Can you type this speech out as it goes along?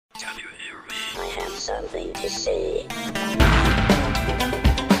something to say.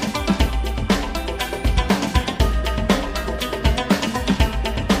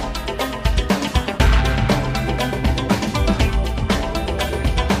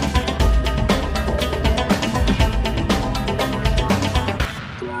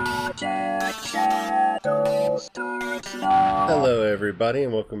 Hello everybody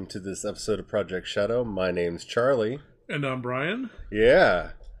and welcome to this episode of Project Shadow. My name's Charlie. And I'm Brian.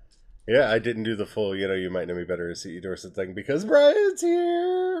 Yeah, I didn't do the full, you might know me better as C.E. Dorset thing because Brian's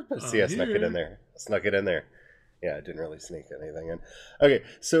here. See, I snuck it in there. Yeah, I didn't really sneak anything in. Okay,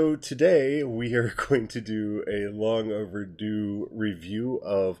 so today we are going to do a long overdue review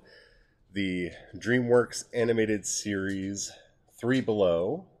of the DreamWorks animated series Three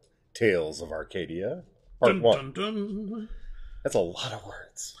Below, Tales of Arcadia, Part 1. Dun, dun. That's a lot of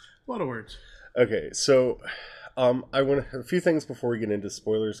words. A lot of words. Okay, so I want a few things before we get into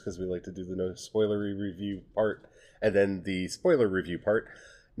spoilers because we like to do the no spoilery review part and then the spoiler review part.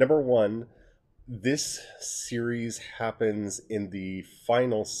 Number one, this series happens in the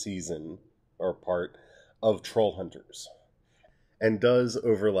final season or part of Trollhunters and does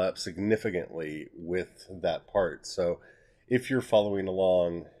overlap significantly with that part. So if you're following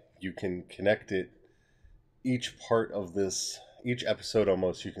along, you can connect it. Each part of this, each episode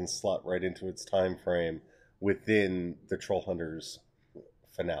almost, you can slot right into its time frame within the Trollhunters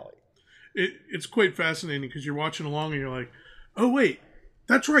finale. It's quite fascinating because you're watching along and you're like, oh wait,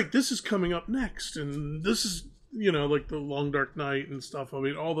 that's right, this is coming up next. And this is, like the Long Dark Night and stuff. I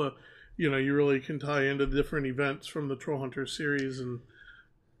mean, all the, you really can tie into different events from the Trollhunters series. And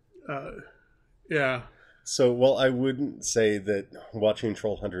yeah. So, while I wouldn't say that watching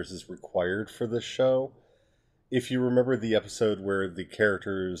Trollhunters is required for this show, if you remember the episode where the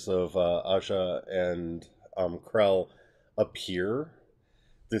characters of Aja and Krell appear,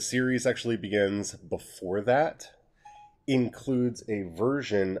 the series actually begins before that, includes a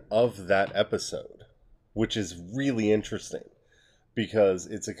version of that episode, which is really interesting because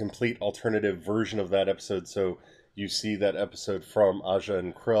it's a complete alternative version of that episode. So you see that episode from Aja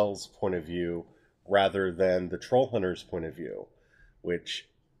and Krell's point of view rather than the Trollhunters' point of view, which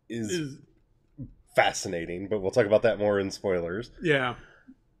is fascinating, but we'll talk about that more in spoilers. Yeah.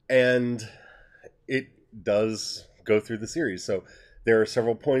 And it does go through the series. So there are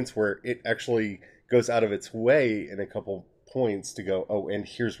several points where it actually goes out of its way in a couple points to go, oh, and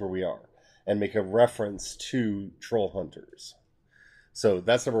here's where we are, and make a reference to Trollhunters. So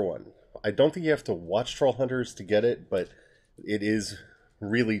that's number one. I don't think you have to watch Trollhunters to get it, but it is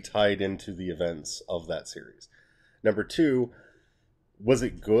really tied into the events of that series. Number two, was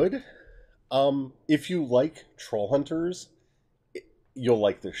it good? If you like Trollhunters, you'll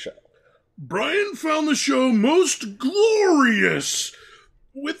like this show. Brian found the show most glorious,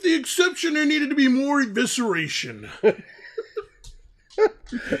 with the exception there needed to be more evisceration.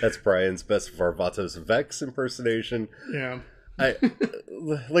 That's Brian's best Varvatos Vex impersonation. Yeah.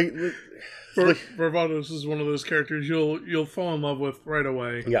 Varvatos is one of those characters you'll fall in love with right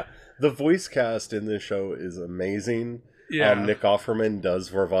away. Yeah. The voice cast in this show is amazing. Yeah. Nick Offerman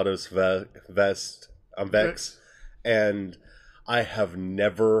does Varvatos Vex, and I have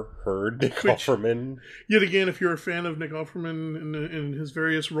never heard Nick Offerman. Yet again, if you're a fan of Nick Offerman in his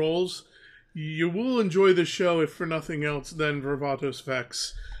various roles, you will enjoy the show, if for nothing else, than Varvatos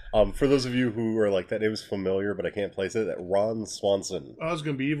Vex. For those of you who are like, that name is familiar, but I can't place it, Ron Swanson. I was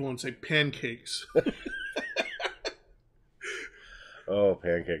going to be evil and say pancakes. Oh,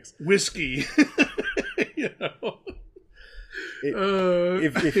 pancakes. Whiskey.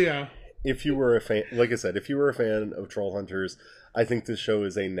 If you were a fan, like I said, if you were a fan of Trollhunters, I think this show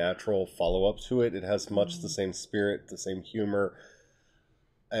is a natural follow-up to it. It has much the same spirit, the same humor,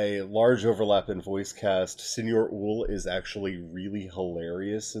 a large overlap in voice cast. Senor Uhl is actually really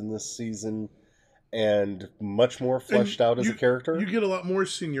hilarious in this season and much more fleshed out as a character. You get a lot more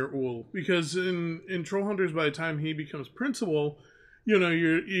Senor Uhl because in Trollhunters, by the time he becomes principal,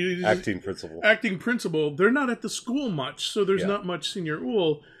 you're acting principal. They're not at the school much, so there's not much Senor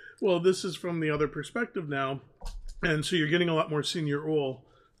Uhl. Well, this is from the other perspective now, and so you're getting a lot more Senor Uhl,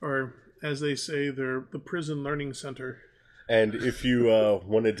 or as they say, they're the prison learning center. And if you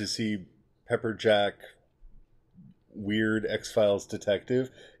wanted to see Pepperjack, weird X-Files detective,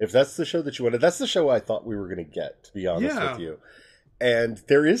 if that's the show that you wanted, that's the show I thought we were going to get, to be honest with you. And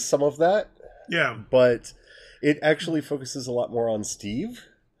there is some of that. Yeah. But it actually focuses a lot more on Steve,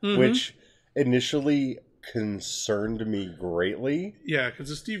 which initially concerned me greatly. Yeah, because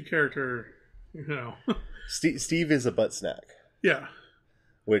the Steve character, Steve is a butt snack. Yeah.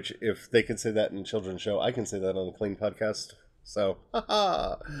 Which, if they can say that in a children's show, I can say that on a clean podcast. So,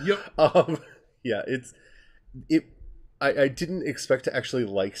 Yep. Yeah, it. I didn't expect to actually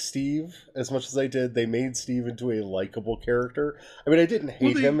like Steve as much as I did. They made Steve into a likable character. I mean, I didn't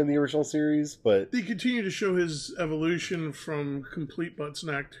hate him in the original series, but they continue to show his evolution from complete butt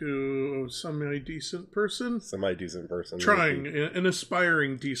snack to a semi-decent person. Semi-decent person. Trying, an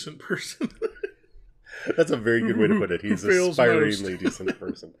aspiring decent person. That's a very good way to put it. He's an aspiringly decent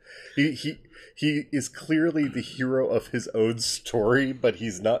person. He is clearly the hero of his own story, but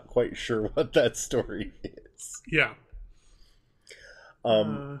he's not quite sure what that story is. Yeah.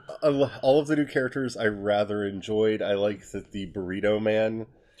 All of the new characters I rather enjoyed. I like that the Burrito Man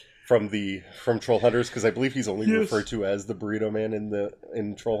from Troll Hunters, because I believe he's only referred to as the Burrito Man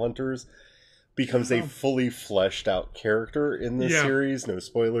in Troll Hunters, becomes a fully fleshed out character in this series. No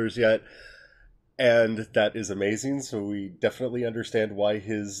spoilers yet. And that is amazing. So we definitely understand why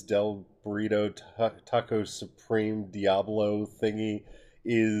his Del Burrito Taco Supreme Diablo thingy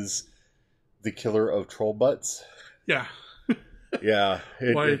is the killer of troll butts. Yeah. Yeah.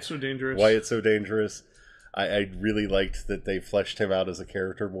 Why it's so dangerous. Why it's so dangerous. I really liked that they fleshed him out as a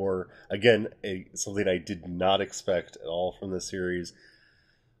character more. Again, something I did not expect at all from the series.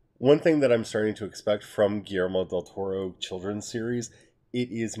 One thing that I'm starting to expect from Guillermo del Toro children's series, it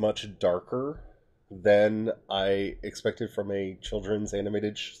is much darker than I expected from a children's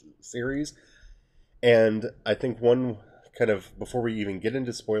animated series. And I think one kind of, before we even get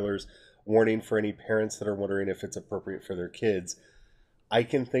into spoilers, warning for any parents that are wondering if it's appropriate for their kids, I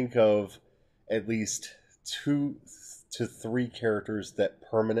can think of at least 2 to 3 characters that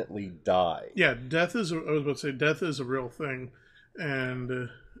permanently die. Yeah, death is a real thing. And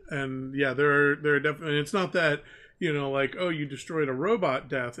yeah, there are definitely, it's not that, like, oh, you destroyed a robot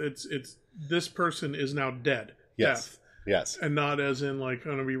death. It's this person is now dead. Yes. Death. Yes. And not as in, like,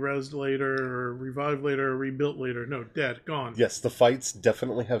 going to be rezzed later or revived later or rebuilt later. No, dead, gone. Yes, the fights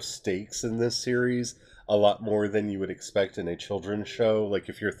definitely have stakes in this series, a lot more than you would expect in a children's show. Like,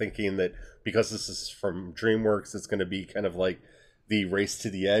 if you're thinking that because this is from DreamWorks, it's going to be kind of like the Race to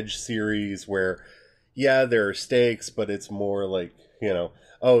the Edge series where, yeah, there are stakes, but it's more like,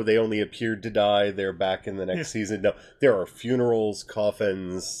 oh, they only appeared to die, they're back in the next season. No, there are funerals,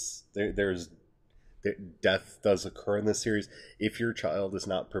 coffins, there's death does occur in this series. If your child is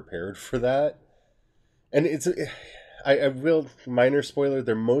not prepared for that, and I will, minor spoiler,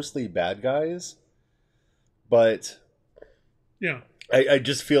 they're mostly bad guys, but yeah, I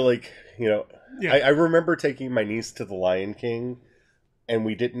just feel like, I remember taking my niece to The Lion King, and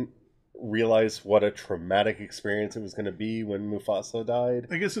we didn't realize what a traumatic experience it was going to be when Mufasa died.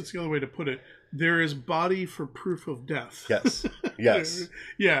 I guess that's the other way to put it. There is body for proof of death. Yes. Yes.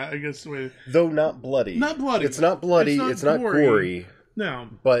 Yeah, I guess the way. Though not bloody. Not bloody. It's not bloody. It's not gory. No.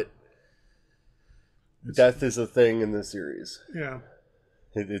 But death is a thing in this series. Yeah.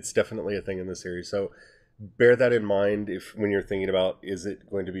 It's definitely a thing in the series. So bear that in mind when you're thinking about, is it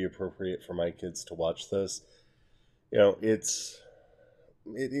going to be appropriate for my kids to watch this?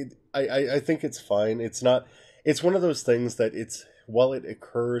 I think it's fine. It's one of those things that while it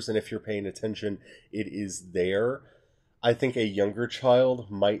occurs, and if you're paying attention, it is there. I think a younger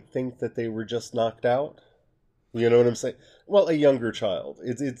child might think that they were just knocked out. You know what I'm saying? Well, a younger child.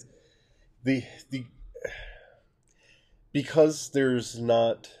 It's the because there's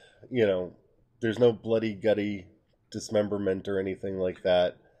not, there's no bloody gutty dismemberment or anything like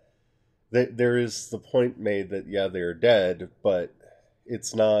that. There is the point made that they're dead, but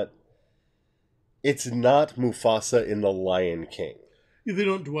it's not Mufasa in The Lion King. They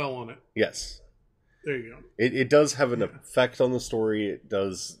don't dwell on it. Yes. There you go. It does have an effect on the story. It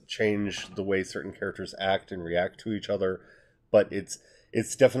does change the way certain characters act and react to each other, but it's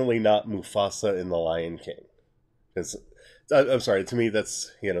definitely not Mufasa in The Lion King. Because I'm sorry, to me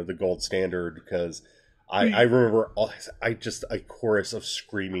that's the gold standard. Because I remember a chorus of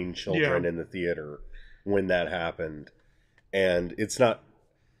screaming children in the theater when that happened. And it's not,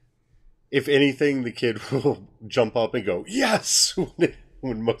 if anything, the kid will jump up and go, yes,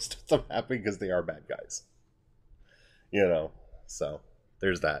 when most of them happen, because they are bad guys. So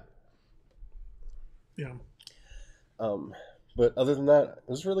there's that. Yeah. But other than that, it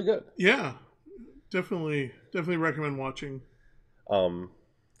was really good. Yeah. Definitely recommend watching.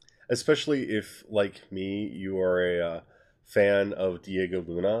 Especially if, like me, you are a fan of Diego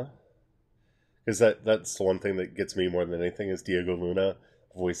Luna. Because that's the one thing that gets me more than anything is Diego Luna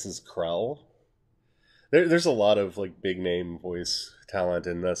voices Krell. There's a lot of big name voice talent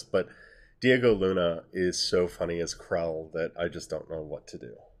in this, but Diego Luna is so funny as Krell that I just don't know what to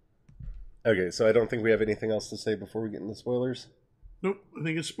do. Okay, so I don't think we have anything else to say before we get into spoilers. Nope, I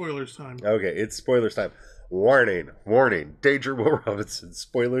think it's spoilers time. Okay, it's spoilers time. Warning, warning, danger, Will Robinson.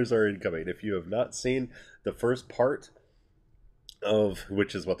 Spoilers are incoming. If you have not seen the first part of,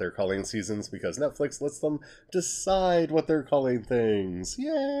 which is what they're calling seasons, because Netflix lets them decide what they're calling things.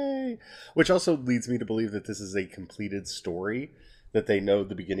 Yay! Which also leads me to believe that this is a completed story, that they know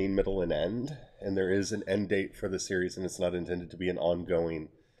the beginning, middle, and end, and there is an end date for the series, and it's not intended to be an ongoing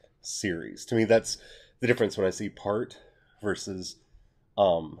series. To me, that's the difference when I see part versus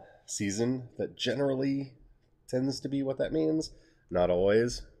season. That generally tends to be what that means. Not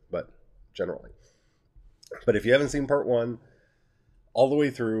always, but generally. But if you haven't seen part one all the way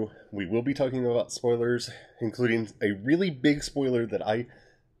through, we will be talking about spoilers, including a really big spoiler that I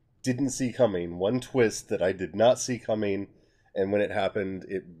didn't see coming, one twist that I did not see coming, and when it happened,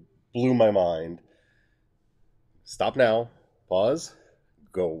 it blew my mind. Stop now, pause,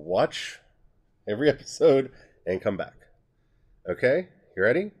 go watch every episode, and come back. Okay? You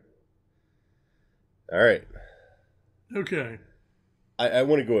ready? Alright. Okay. I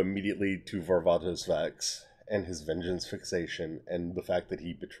want to go immediately to Varvatos Vex and his vengeance fixation and the fact that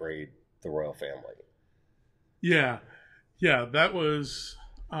he betrayed the royal family. Yeah. Yeah, that was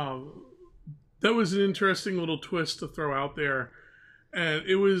an interesting little twist to throw out there. And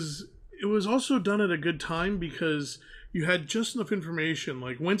it was also done at a good time because you had just enough information.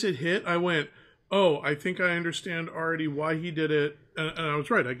 Like, once it hit, I went, oh, I think I understand already why he did it. And I was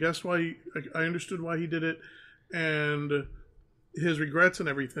right. I guess I understood why he did it and his regrets and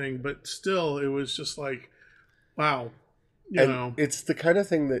everything. But still, it was just like, wow. You know. It's the kind of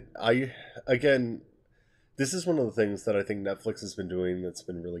thing that this is one of the things that I think Netflix has been doing that's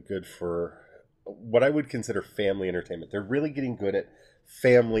been really good for what I would consider family entertainment. They're really getting good at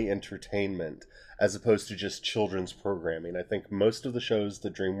family entertainment as opposed to just children's programming. I think most of the shows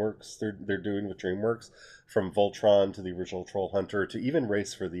that DreamWorks they're doing with DreamWorks, from Voltron to the original Troll Hunter to even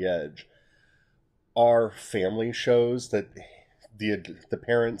Race for the Edge, are family shows that the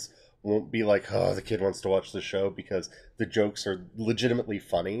parents won't be like, oh, the kid wants to watch the show, because the jokes are legitimately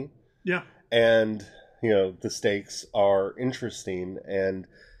funny. Yeah. And, the stakes are interesting and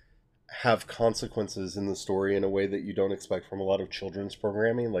have consequences in the story in a way that you don't expect from a lot of children's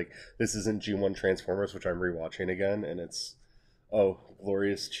programming. Like, this isn't G1 Transformers, which I'm rewatching again, and it's,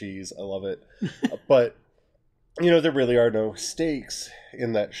 glorious cheese. I love it. But, there really are no stakes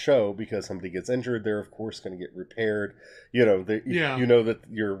in that show because somebody gets injured. They're, of course, going to get repaired. You know that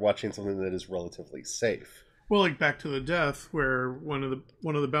you're watching something that is relatively safe. Well, like Back to the Death, where one of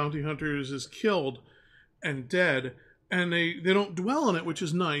the bounty hunters is killed and dead, and they don't dwell on it, which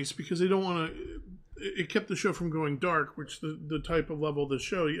is nice because they don't want to. It kept the show from going dark, which the type of level of the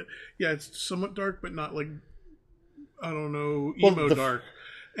show. Yeah, it's somewhat dark, but not like, I don't know, emo dark.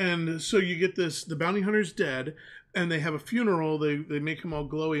 And so you get the bounty hunter's dead, and they have a funeral. They make him all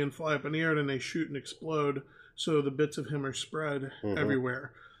glowy and fly up in the air, and they shoot and explode, so the bits of him are spread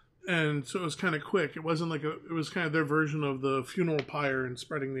everywhere. And so it was kind of quick. It wasn't like it was kind of their version of the funeral pyre and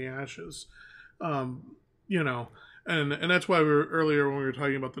spreading the ashes, And that's why earlier when we were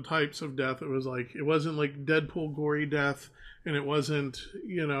talking about the types of death, it wasn't like Deadpool gory death, and it wasn't,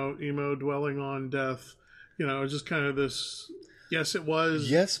 emo dwelling on death. It was just kind of this. Yes, it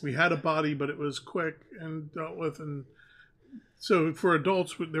was. Yes, we had a body, but it was quick and dealt with, and so for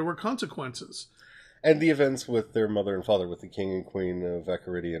adults, there were consequences. And the events with their mother and father, with the king and queen of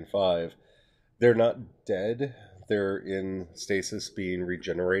Echiridion 5, they're not dead. They're in stasis being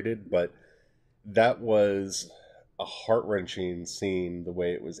regenerated, but that was a heart-wrenching scene, the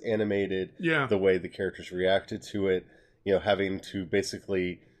way it was animated, the way the characters reacted to it, having to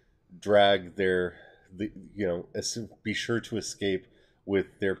basically drag be sure to escape with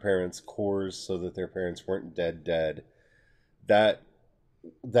their parents' cores so that their parents weren't dead. That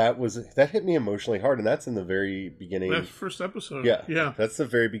hit me emotionally hard, and that's in the very beginning. That first episode. Yeah. That's the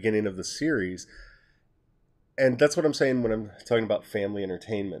very beginning of the series. And that's what I'm saying when I'm talking about family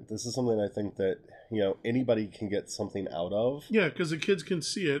entertainment. This is something I think that, anybody can get something out of. Yeah, because the kids can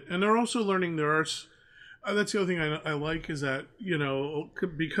see it. And they're also learning that's the other thing I like is that,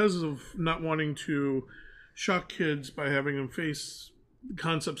 because of not wanting to shock kids by having them face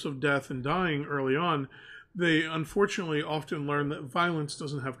concepts of death and dying early on, they unfortunately often learn that violence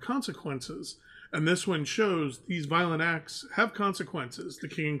doesn't have consequences. And this one shows these violent acts have consequences. The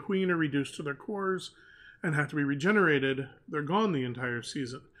king and queen are reduced to their cores and have to be regenerated. They're gone the entire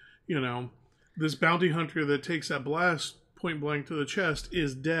season. This bounty hunter that takes that blast point blank to the chest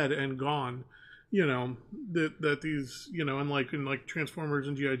is dead and gone. That these, unlike in like Transformers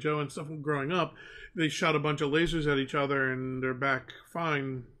and G.I. Joe and stuff growing up, they shot a bunch of lasers at each other and they're back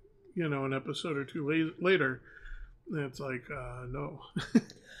fine, an episode or two later. It's like, no.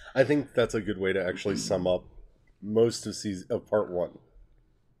 I think that's a good way to actually sum up most of part one.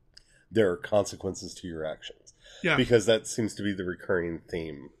 There are consequences to your actions. Yeah. Because that seems to be the recurring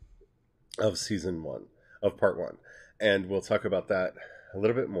theme of season one, of part one. And we'll talk about that a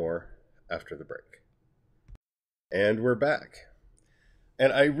little bit more after the break. And we're back.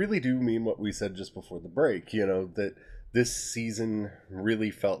 And I really do mean what we said just before the break, that this season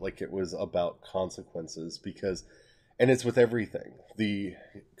really felt like it was about consequences because, and it's with everything.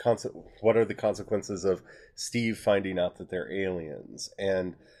 What are the consequences of Steve finding out that they're aliens?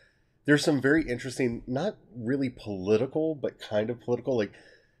 And there's some very interesting, not really political, but kind of political. Like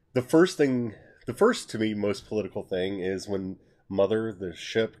the first to me most political thing is when Mother, the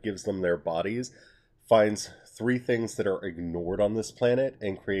ship, gives them their bodies, finds 3 things that are ignored on this planet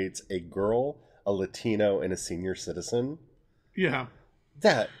and creates a girl, a Latino, and a senior citizen. Yeah.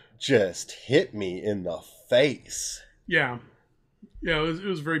 That just hit me in the face. Yeah. Yeah, it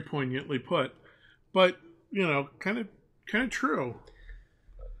was very poignantly put. But, kind of true.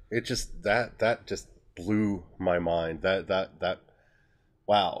 It just that just blew my mind. That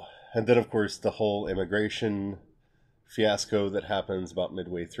wow. And then of course the whole immigration fiasco that happens about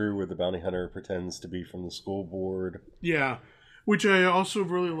midway through where the bounty hunter pretends to be from the school board. Yeah. Which I also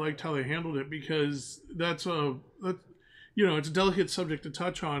really liked how they handled it because it's a delicate subject to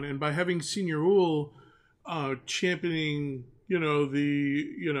touch on, and by having Senior Uhl championing, they're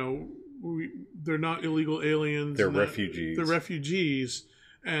not illegal aliens. They're refugees. They're refugees.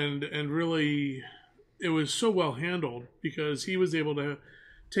 And really, it was so well handled because he was able to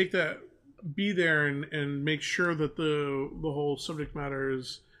take that, be there and make sure that the whole subject matter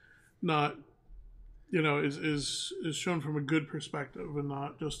is not, is shown from a good perspective and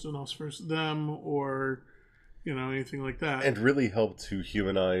not just an us versus them or, anything like that. And really helped to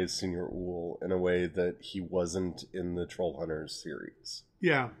humanize Senior Uhl in a way that he wasn't in the Troll Hunters series.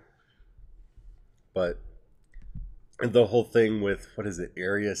 Yeah. But the whole thing with, what is it,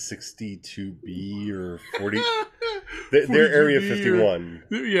 Area 62B or 40? They're Area 51.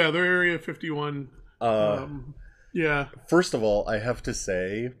 They're Area 51. Yeah. First of all, I have to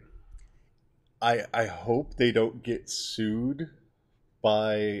say, I hope they don't get sued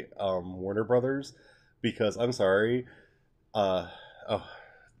by Warner Brothers because, I'm sorry, the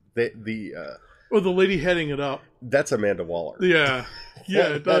lady heading it up. That's Amanda Waller. Yeah. Yeah,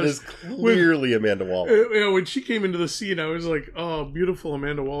 it does. That is clearly Amanda Waller. When she came into the scene, I was like, oh, beautiful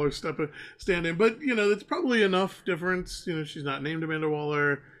Amanda Waller stand in. But, it's probably enough difference. She's not named Amanda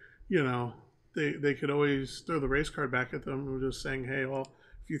Waller. They could always throw the race card back at them. We're just saying, hey, well,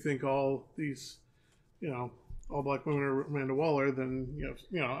 if you think all these, all black women are Amanda Waller, then,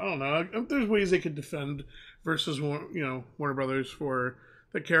 I don't know. There's ways they could defend versus, Warner Brothers for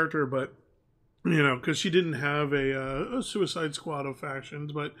the character, but because she didn't have a Suicide Squad of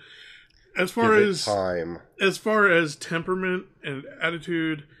factions, but as far as temperament and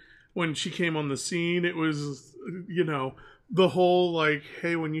attitude, when she came on the scene, it was the whole like,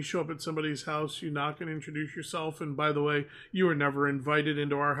 hey, when you show up at somebody's house, you're not going to introduce yourself, and by the way, you were never invited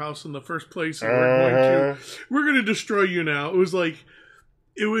into our house in the first place, and we're going to destroy you now. It was like,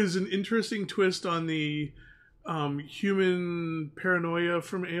 it was an interesting twist on the human paranoia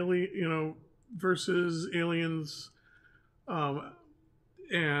from Alien, versus aliens,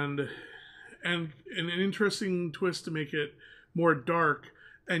 and an interesting twist to make it more dark,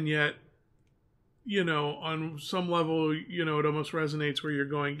 and yet, on some level, it almost resonates where you're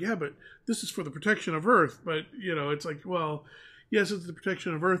going, yeah, but this is for the protection of Earth, but, it's like, well, yes, it's the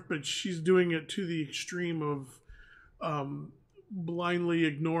protection of Earth, but she's doing it to the extreme of blindly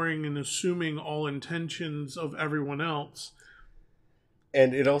ignoring and assuming all intentions of everyone else.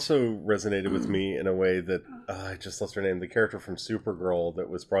 And it also resonated with me in a way that, I just lost her name, the character from Supergirl that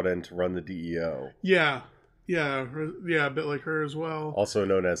was brought in to run the DEO. Yeah, a bit like her as well. Also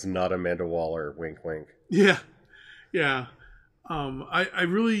known as not Amanda Waller, wink, wink. Yeah. I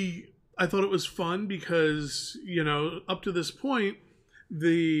thought it was fun because, up to this point,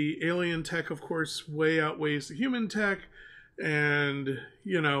 the alien tech, of course, way outweighs the human tech. And,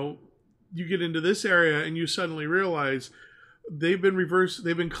 you get into this area and you suddenly realize they've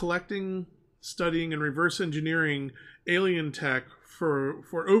been collecting, studying, and reverse engineering alien tech for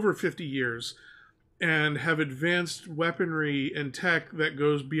over 50 years and have advanced weaponry and tech that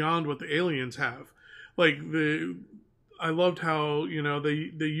goes beyond what the aliens have. Like, I loved how,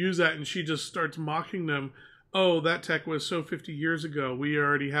 they use that and she just starts mocking them. Oh, that tech was so 50 years ago. We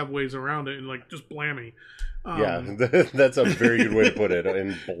already have ways around it, and like, just blammy. Yeah, that's a very good way to put it,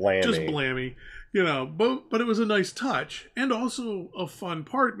 and blammy. Just blammy. But it was a nice touch and also a fun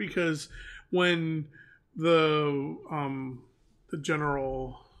part because when the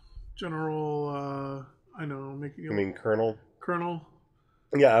general I know, making I mean, Colonel. Colonel.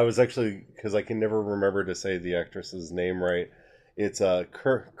 Yeah, I was actually, because I can never remember to say the actress's name right. It's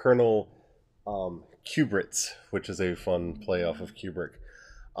Colonel Kubritz, which is a fun play off of Kubrick.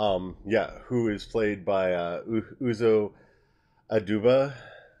 Yeah, who is played by Uzo Aduba,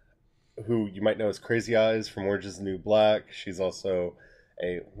 who you might know as Crazy Eyes from Orange is the New Black. She's also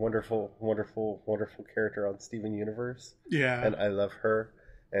a wonderful, wonderful, wonderful character on Steven Universe. Yeah. And I love her.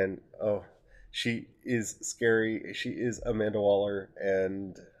 And oh, she is scary. She is Amanda Waller,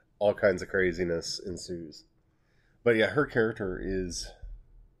 and all kinds of craziness ensues. But yeah, her character is.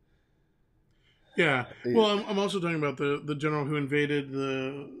 Yeah. Well, I'm also talking about the general who invaded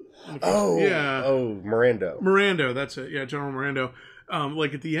the. Yeah. Oh, Mirando, that's it. Yeah, General Mirando.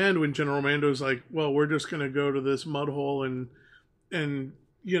 Like at the end when General Mirando's like, "Well, we're just gonna go to this mud hole and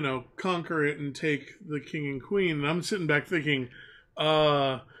conquer it and take the king and queen." And I'm sitting back thinking,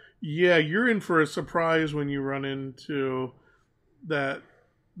 yeah, you're in for a surprise when you run into that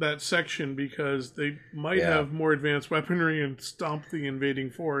section, because they might have more advanced weaponry and stomp the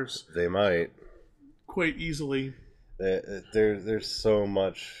invading force. They might quite easily. There's so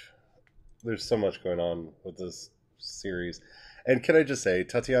much going on with this series. And can I just say,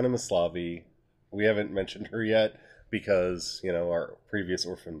 Tatiana Maslavi, we haven't mentioned her yet because our previous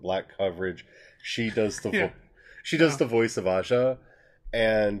Orphan Black coverage, she does the the voice of Aja.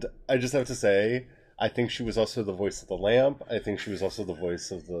 And I just have to say, I think she was also the voice of the lamp. I think she was also the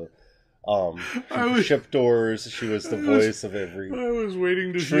voice of the ship doors. She was the voice of every. I was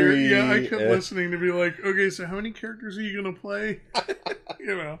waiting to hear. Yeah, I kept listening to be like, okay, so how many characters are you gonna play?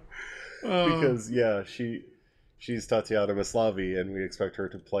 Because she's Tatiana Maslavi, and we expect her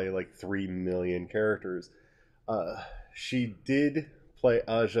to play like 3 million characters. She did play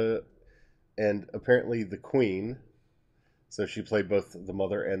Aja, and apparently the Queen. So she played both the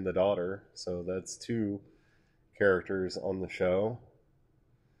mother and the daughter. So that's 2 characters on the show.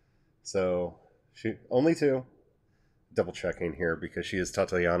 So she only 2. Double checking here because she is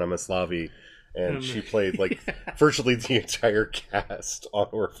Tatiana Maslavi, and she played like virtually the entire cast on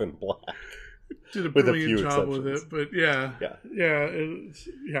Orphan Black. Did a brilliant job with it, but yeah.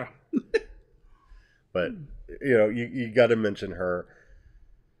 But you got to mention her.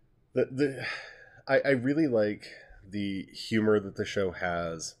 I really like the humor that the show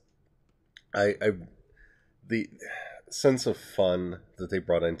has. The sense of fun that they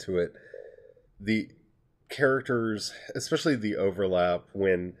brought into it. The characters, especially the overlap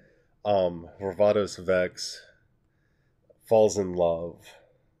when Varvatos Vex falls in love.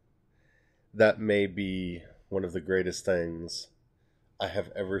 That may be one of the greatest things I have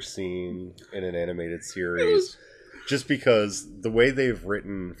ever seen in an animated series. Just because the way they've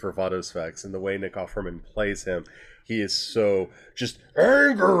written Varvatos Vex and the way Nick Offerman plays him, he is so just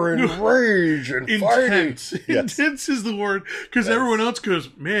anger and rage and intense. Fighting. Yes. Intense is the word, because everyone else goes,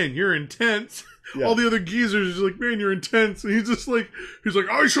 "Man, you're intense." Yeah. All the other geezers are like, "Man, you're intense," and he's like,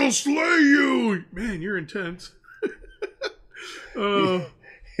 "I shall slay you." Man, you're intense.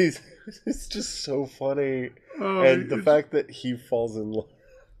 It's just so funny, and the fact that he falls in love.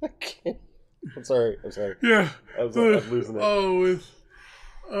 I'm sorry. Yeah, I'm losing it.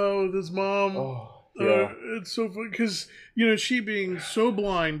 With his mom. Oh. Yeah. It's so funny because she being so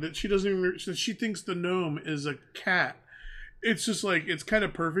blind that she doesn't even that she thinks the gnome is a cat. It's just like it's kind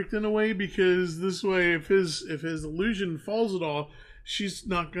of perfect in a way, because this way, if his illusion falls at all, she's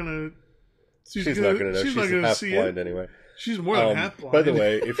not gonna. She's not gonna know. She's half blind anyway. She's more than half blind. By the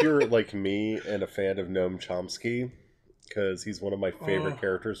way, if you're like me and a fan of Noam Chomsky, because he's one of my favorite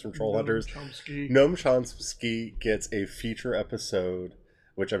characters from Trollhunters, Noam Chomsky gets a feature episode.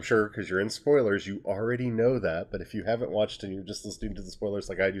 Which I'm sure, because you're in spoilers, you already know that. But if you haven't watched and you're just listening to the spoilers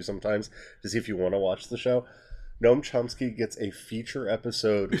like I do sometimes, to see if you want to watch the show, Noam Chomsky gets a feature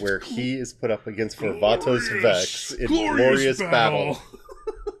episode where he is put up against Varvatos Vex in glorious battle.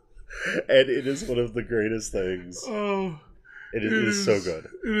 And it is one of the greatest things. Oh, it is so good.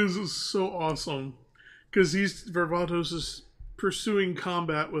 It is so awesome. Because Varvatos is pursuing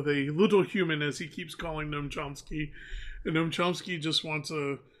combat with a little human, as he keeps calling Noam Chomsky. And Noam Chomsky just wants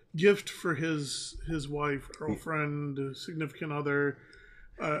a gift for his wife, girlfriend, significant other.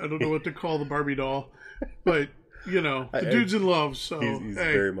 I don't know what to call the Barbie doll, but the dude's in love. So he's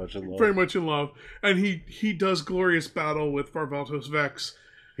very much in love. Very much in love, and he does glorious battle with Varvatos Vex.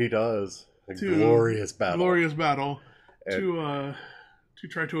 He does glorious battle to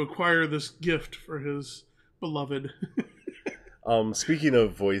try to acquire this gift for his beloved. Speaking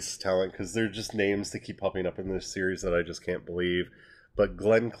of voice talent, because they're just names that keep popping up in this series that I just can't believe. but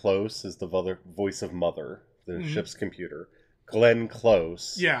Glenn Close is the voice of Mother, the ship's computer. Glenn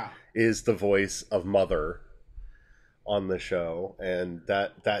Close Yeah. is the voice of Mother on the show, and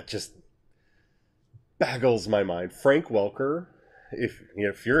that just baggles my mind. Frank Welker,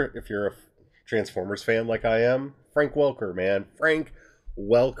 if you're a Transformers fan like I am, Frank Welker, man, Frank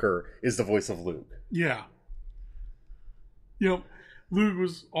Welker is the voice of Luke. Yeah. Luke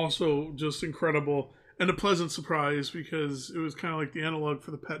was also just incredible and a pleasant surprise because it was kind of like the analog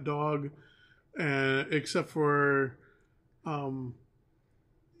for the pet dog, except for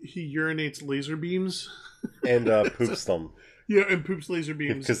he urinates laser beams and poops them. Yeah, and poops laser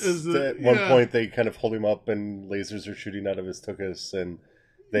beams. Because at one point they kind of hold him up and lasers are shooting out of his tuchus, and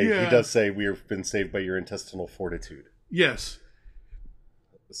he does say, "We have been saved by your intestinal fortitude." Yes.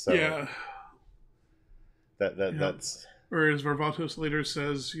 So yeah. That's. Or as Varvatos later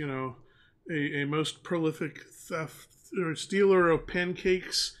says, a most prolific theft or stealer of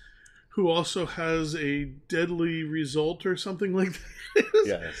pancakes who also has a deadly result or something like that.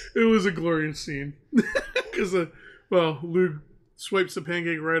 Yes. It was a glorious scene. Because, Luke swipes the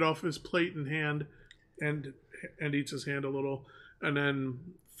pancake right off his plate and hand and eats his hand a little, and then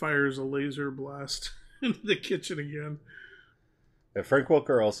fires a laser blast into the kitchen again. And Frank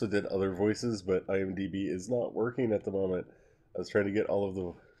Welker also did other voices, but IMDb is not working at the moment. I was trying to get all of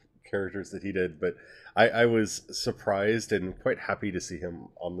the characters that he did, but I was surprised and quite happy to see him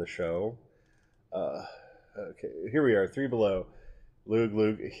on the show. Okay, here we are, 3 below.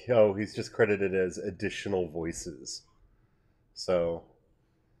 Luke. Oh, he's just credited as additional voices. So,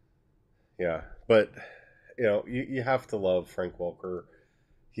 yeah. But, you have to love Frank Welker.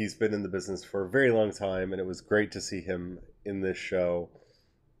 He's been in the business for a very long time, and it was great to see him in this show.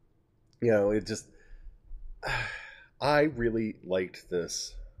 It just... I really liked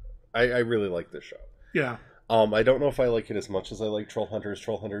this. I really liked this show. Yeah. I don't know if I like it as much as I like Troll Hunters.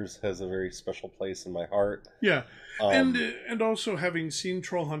 Troll Hunters has a very special place in my heart. Yeah. And also having seen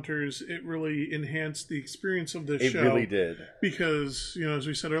Troll Hunters, it really enhanced the experience of this show. It really did. Because, as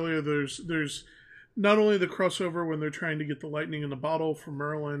we said earlier, there's not only the crossover when they're trying to get the lightning in the bottle from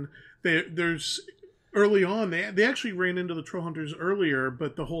Merlin, there's early on, they actually ran into the Troll Hunters earlier,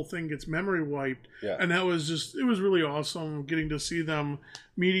 but the whole thing gets memory wiped. Yeah. And that was it was really awesome getting to see them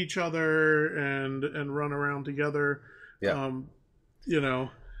meet each other and run around together. Yeah.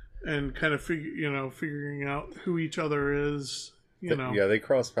 And kind of figuring out who each other is, Yeah, they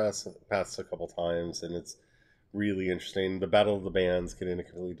cross paths a couple times, and it's really interesting. The Battle of the Bands, getting a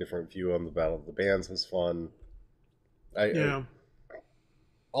completely different view on the Battle of the Bands was fun.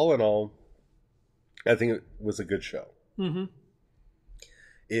 All in all, I think it was a good show. Mm-hmm.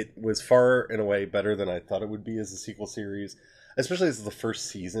 It was far and away better than I thought it would be as a sequel series, especially as the first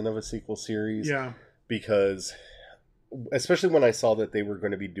season of a sequel series. Yeah. Because, especially when I saw that they were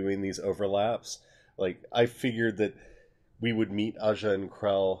going to be doing these overlaps, I figured that we would meet Aja and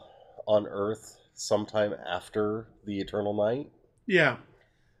Krell on Earth sometime after the Eternal Night. Yeah.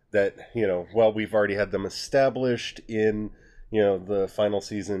 That, we've already had them established in, the final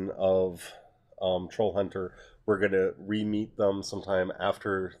season of Troll Hunter. We're going to re-meet them sometime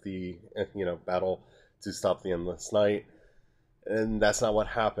after the, battle to stop the Endless Night. And that's not what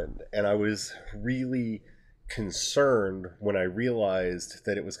happened. And I was really concerned when I realized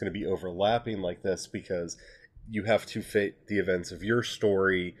that it was going to be overlapping like this, because you have to fit the events of your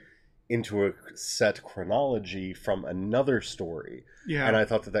story into a set chronology from another story. Yeah. And I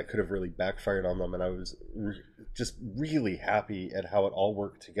thought that could have really backfired on them, and I was just really happy at how it all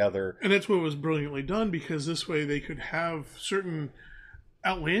worked together. And that's what was brilliantly done, because this way they could have certain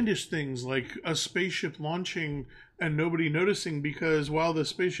outlandish things like a spaceship launching and nobody noticing, because while the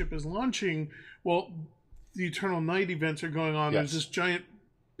spaceship is launching, the Eternal Night events are going on. Yes. There's this giant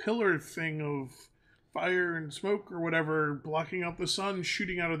pillar thing of fire and smoke or whatever blocking out the sun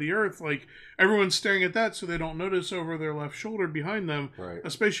shooting out of the earth. Everyone's staring at that, so they don't notice over their left shoulder behind them a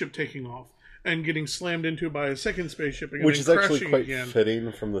spaceship taking off and getting slammed into by a second spaceship again, which is actually quite again.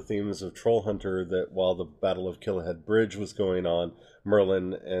 fitting from the themes of Troll Hunter, that while the Battle of Killahead Bridge was going on,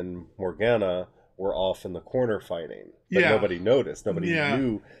 Merlin and Morgana were off in the corner fighting, but nobody noticed. Nobody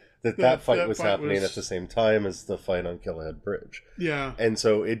knew that fight was happening at the same time as the fight on Killahead Bridge. Yeah. And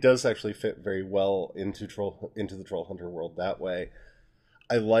so it does actually fit very well into the Troll Hunter world that way.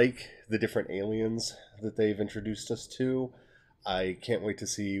 I like the different aliens that they've introduced us to. I can't wait to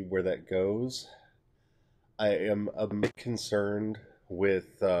see where that goes. I am a bit concerned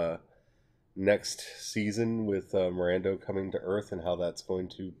with next season with Mirando coming to Earth and how that's going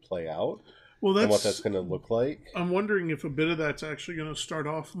to play out. And what that's going to look like. I'm wondering if a bit of that's actually going to start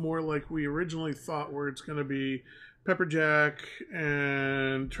off more like we originally thought, where it's going to be Pepperjack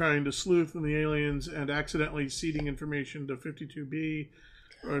and trying to sleuth on the aliens and accidentally seeding information to 52B.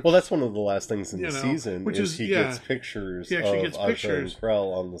 Well, that's one of the last things in the You know, season, which is is- he yeah. gets pictures He of actually gets Asha pictures. and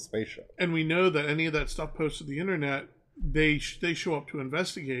Krell on the spaceship. And we know that any of that stuff posted to the internet, they show up to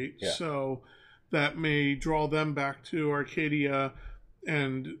investigate. Yeah. So that may draw them back to Arcadia.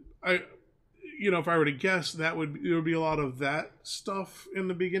 And if I were to guess, there would be a lot of that stuff in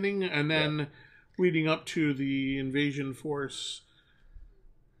the beginning, and then leading up to the invasion force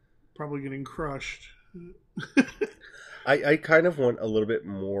probably getting crushed. I kind of want a little bit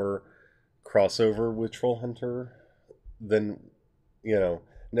more crossover with Troll Hunter than, and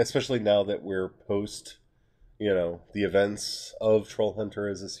especially now that we're post, the events of Troll Hunter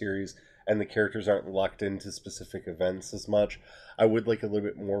as a series, and the characters aren't locked into specific events as much. I would like a little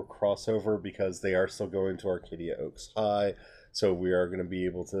bit more crossover because they are still going to Arcadia Oaks High, so we are going to be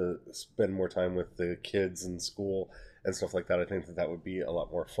able to spend more time with the kids in school and stuff like that. I think that would be a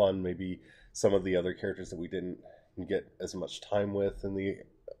lot more fun. Maybe some of the other characters that we didn't get as much time with in the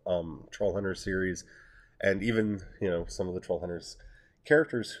Troll Hunter series, and even some of the Troll Hunters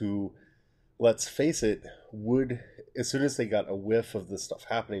characters who, let's face it, would, as soon as they got a whiff of this stuff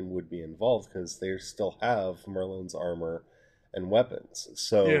happening, would be involved because they still have Merlin's armor and weapons.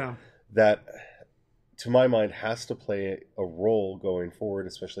 So that, to my mind, has to play a role going forward,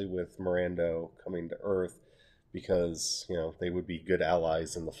 especially with Mirando coming to Earth, because they would be good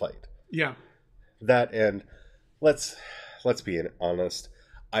allies in the fight. Yeah. That, and let's be honest,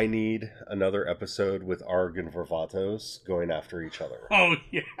 I need another episode with Arg and Vervatos going after each other. Oh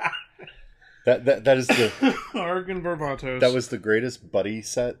yeah. That is the Arg and Vervatos. That was the greatest buddy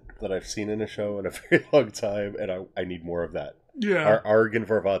set that I've seen in a show in a very long time, and I need more of that. Yeah. Our Arg and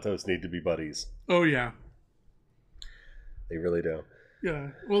Vervatos need to be buddies. Oh yeah. They really do. Yeah.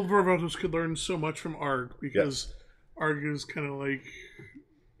 Well, Vervatos could learn so much from Arg because Arg is kind of like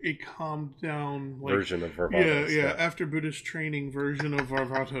a calmed down version of Vervatos. Yeah, after Buddhist training version of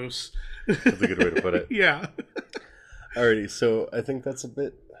Vervatos. That's a good way to put it. Yeah. Alrighty, so I think that's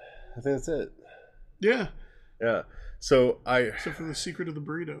it. Yeah. Yeah. So except for the secret of the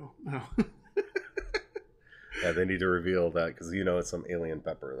burrito. No. Yeah, they need to reveal that because it's some alien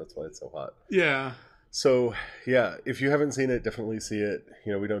pepper. That's why it's so hot. Yeah. So, yeah, if you haven't seen it, definitely see it.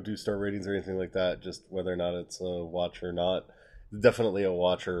 We don't do star ratings or anything like that, just whether or not it's a watch or not. Definitely a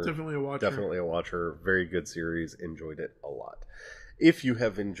watcher. Definitely a watcher. Very good series. Enjoyed it a lot. If you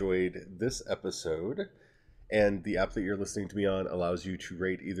have enjoyed this episode, and the app that you're listening to me on allows you to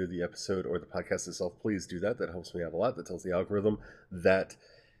rate either the episode or the podcast itself, please do that. That helps me out a lot. That tells the algorithm that,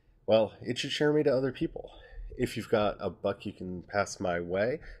 well, it should share me to other people. If you've got a buck you can pass my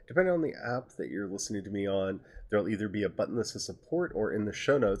way, depending on the app that you're listening to me on, there'll either be a button that says support, or in the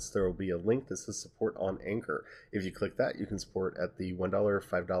show notes there will be a link that says support on Anchor. If you click that, you can support at the $1,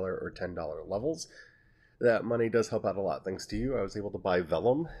 $5, or $10 levels. That money does help out a lot. Thanks to you, I was able to buy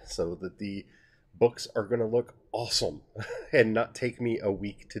Vellum so that the books are going to look awesome and not take me a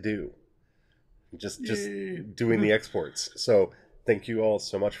week to do. Just doing the exports. So thank you all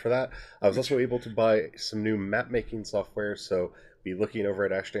so much for that. I was also able to buy some new map making software, so be looking over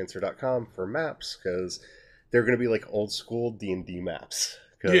at ashdancer.com for maps, because they're going to be like old school D&D maps.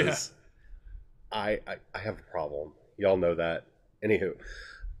 Because I have a problem. Y'all know that. Anywho,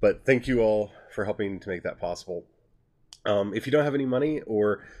 but thank you all for helping to make that possible. If you don't have any money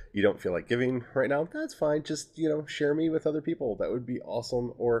or you don't feel like giving right now, that's fine. Just, share me with other people. That would be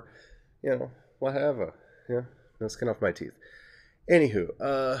awesome. Or, whatever. No skin off my teeth.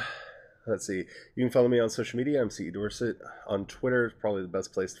 Anywho, let's see. You can follow me on social media. I'm C.E. Dorset. On Twitter is probably the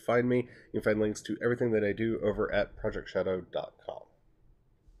best place to find me. You can find links to everything that I do over at projectshadow.com.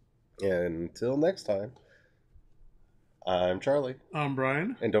 And until next time, I'm Charlie. I'm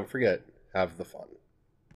Brian. And don't forget, have the fun.